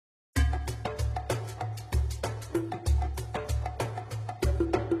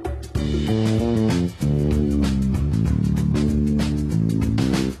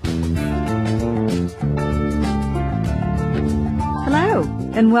Hello,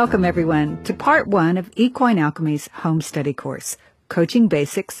 and welcome everyone to part 1 of Equine Alchemy's home study course, Coaching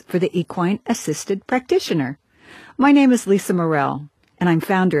Basics for the Equine Assisted Practitioner. My name is Lisa Morell, and I'm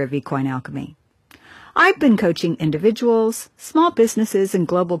founder of Equine Alchemy. I've been coaching individuals, small businesses, and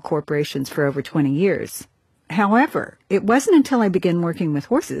global corporations for over 20 years. However, it wasn't until I began working with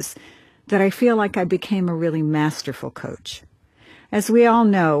horses that I feel like I became a really masterful coach. As we all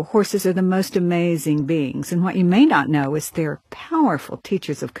know, horses are the most amazing beings, and what you may not know is they're powerful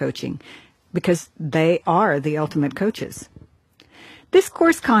teachers of coaching because they are the ultimate coaches. This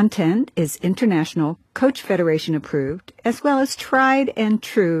course content is International Coach Federation approved, as well as tried and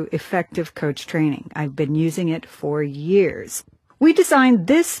true effective coach training. I've been using it for years. We designed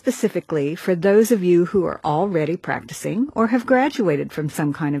this specifically for those of you who are already practicing or have graduated from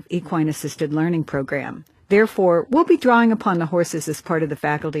some kind of equine-assisted learning program. Therefore, we'll be drawing upon the horses as part of the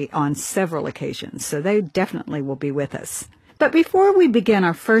faculty on several occasions, so they definitely will be with us. But before we begin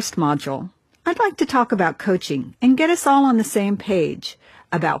our first module, I'd like to talk about coaching and get us all on the same page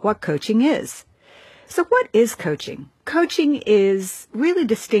about what coaching is. So what is coaching? Coaching is really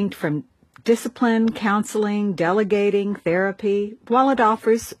distinct from discipline, counseling, delegating, therapy. While it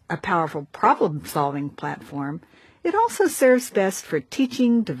offers a powerful problem-solving platform, it also serves best for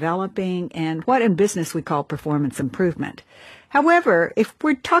teaching, developing, and what in business we call performance improvement. However, if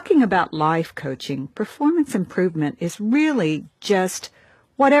we're talking about life coaching, performance improvement is really just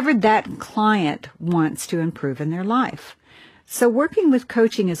whatever that client wants to improve in their life. So working with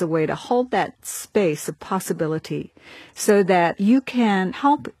coaching is a way to hold that space of possibility so that you can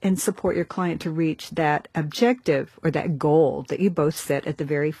help and support your client to reach that objective or that goal that you both set at the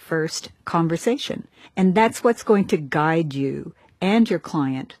very first conversation. And that's what's going to guide you and your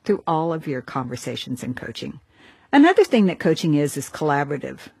client through all of your conversations in coaching. Another thing that coaching is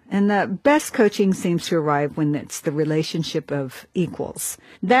collaborative. And the best coaching seems to arrive when it's the relationship of equals.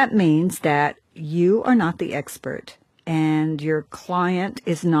 That means that you are not the expert and your client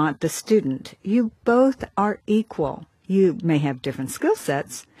is not the student. You both are equal. You may have different skill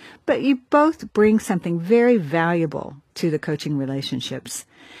sets, but you both bring something very valuable to the coaching relationships.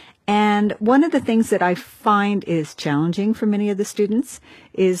 And one of the things that I find is challenging for many of the students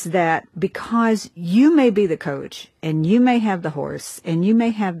is that because you may be the coach and you may have the horse and you may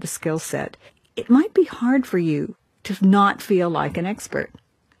have the skill set, it might be hard for you to not feel like an expert.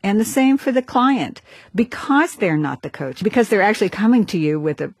 And the same for the client. Because they're not the coach, because they're actually coming to you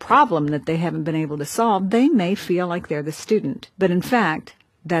with a problem that they haven't been able to solve, they may feel like they're the student. But in fact,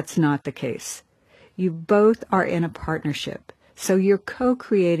 that's not the case. You both are in a partnership. So you're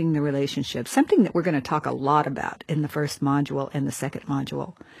co-creating the relationship, something that we're going to talk a lot about in the first module and the second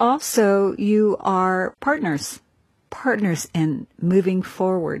module. Also, you are partners in moving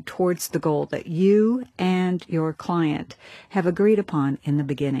forward towards the goal that you and your client have agreed upon in the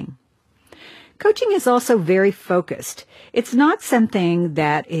beginning. Coaching is also very focused. It's not something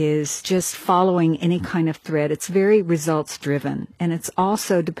that is just following any kind of thread. It's very results driven, and it's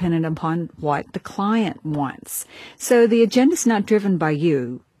also dependent upon what the client wants. So the agenda is not driven by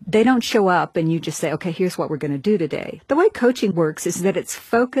you. They don't show up and you just say, okay, here's what we're going to do today. The way coaching works is that it's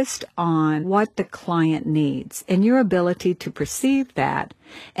focused on what the client needs and your ability to perceive that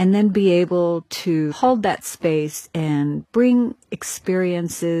and then be able to hold that space and bring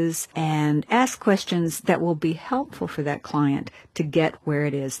experiences and ask questions that will be helpful for that client to get where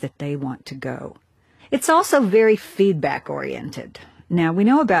it is that they want to go. It's also very feedback oriented. Now, we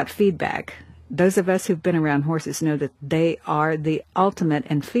know about feedback. Those of us who've been around horses know that they are the ultimate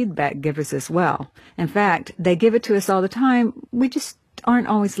and feedback givers as well. In fact, they give it to us all the time. We just aren't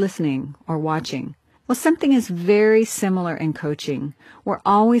always listening or watching. Well, something is very similar in coaching. We're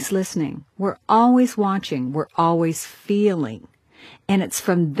always listening. We're always watching. We're always feeling. And it's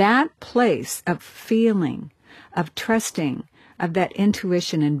from that place of feeling, of trusting, of that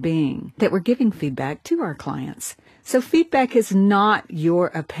intuition and being that we're giving feedback to our clients. So feedback is not your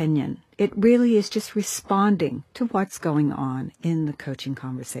opinion. It really is just responding to what's going on in the coaching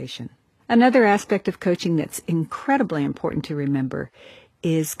conversation. Another aspect of coaching that's incredibly important to remember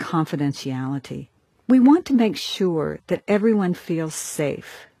is confidentiality. We want to make sure that everyone feels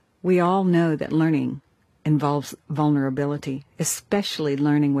safe. We all know that learning involves vulnerability, especially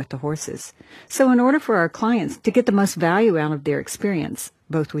learning with the horses. So in order for our clients to get the most value out of their experience,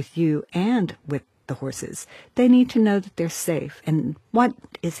 both with you and with the horses, they need to know that they're safe, and what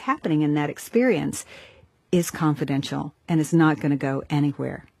is happening in that experience is confidential and is not going to go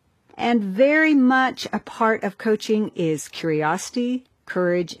anywhere. And very much a part of coaching is curiosity,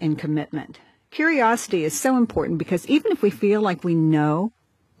 courage, and commitment. Curiosity is so important because even if we feel like we know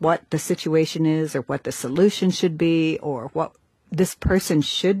what the situation is or what the solution should be or what this person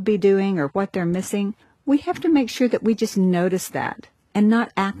should be doing or what they're missing, we have to make sure that we just notice that and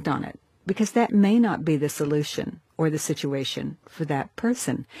not act on it, because that may not be the solution or the situation for that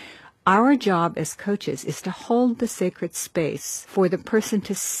person. Our job as coaches is to hold the sacred space for the person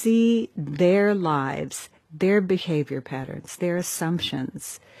to see their lives, their behavior patterns, their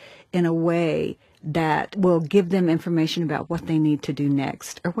assumptions in a way that will give them information about what they need to do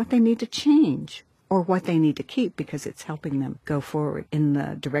next or what they need to change or what they need to keep because it's helping them go forward in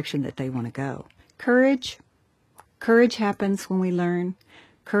the direction that they want to go. Courage. Courage happens when we learn.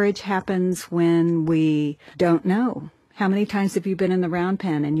 Courage happens when we don't know. How many times have you been in the round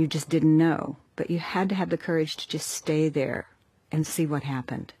pen and you just didn't know, but you had to have the courage to just stay there and see what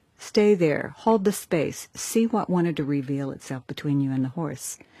happened? Stay there, hold the space, see what wanted to reveal itself between you and the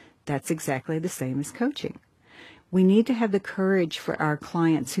horse. That's exactly the same as coaching. We need to have the courage for our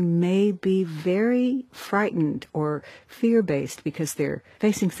clients who may be very frightened or fear-based because they're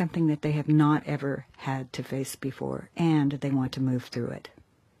facing something that they have not ever had to face before, and they want to move through it.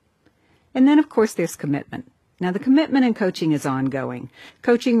 And then, of course, there's commitment. Now, the commitment in coaching is ongoing.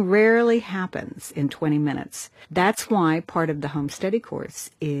 Coaching rarely happens in 20 minutes. That's why part of the home study course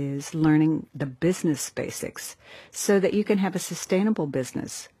is learning the business basics so that you can have a sustainable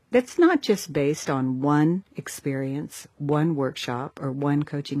business that's not just based on one experience, one workshop, or one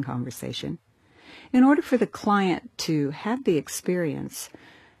coaching conversation. In order for the client to have the experience,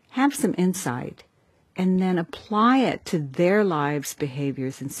 have some insight, and then apply it to their lives,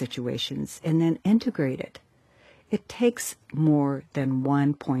 behaviors, and situations, and then integrate it, it takes more than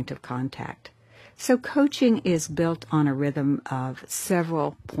one point of contact. So coaching is built on a rhythm of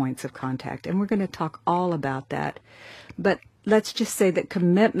several points of contact, and we're going to talk all about that. But let's just say that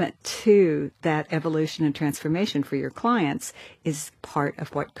commitment to that evolution and transformation for your clients is part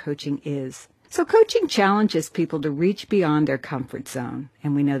of what coaching is. So coaching challenges people to reach beyond their comfort zone,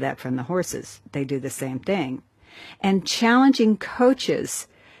 and we know that from the horses. They do the same thing. And challenging coaches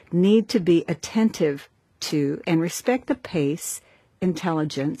need to be attentive to and respect the pace,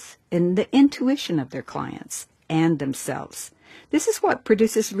 intelligence, and the intuition of their clients and themselves. This is what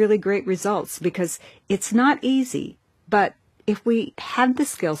produces really great results because it's not easy, but if we have the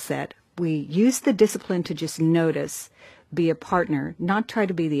skill set, we use the discipline to just notice, be a partner, not try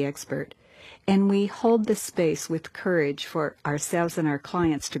to be the expert, and we hold the space with courage for ourselves and our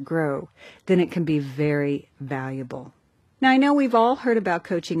clients to grow, then it can be very valuable. Now, I know we've all heard about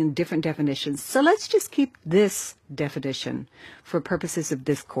coaching in different definitions, so let's just keep this definition for purposes of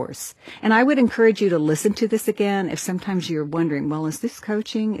this course. And I would encourage you to listen to this again if sometimes you're wondering, well, is this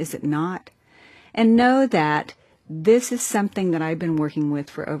coaching? Is it not? And know that this is something that I've been working with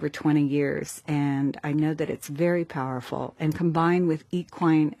for over 20 years, and I know that it's very powerful. And combined with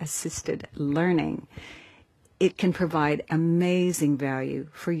equine-assisted learning, it can provide amazing value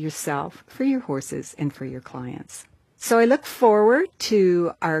for yourself, for your horses, and for your clients. So I look forward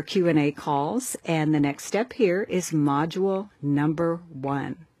to our Q&A calls, and the next step here is module number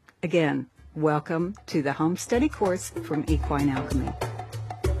 1. Again, welcome to the Home Study course from Equine Alchemy.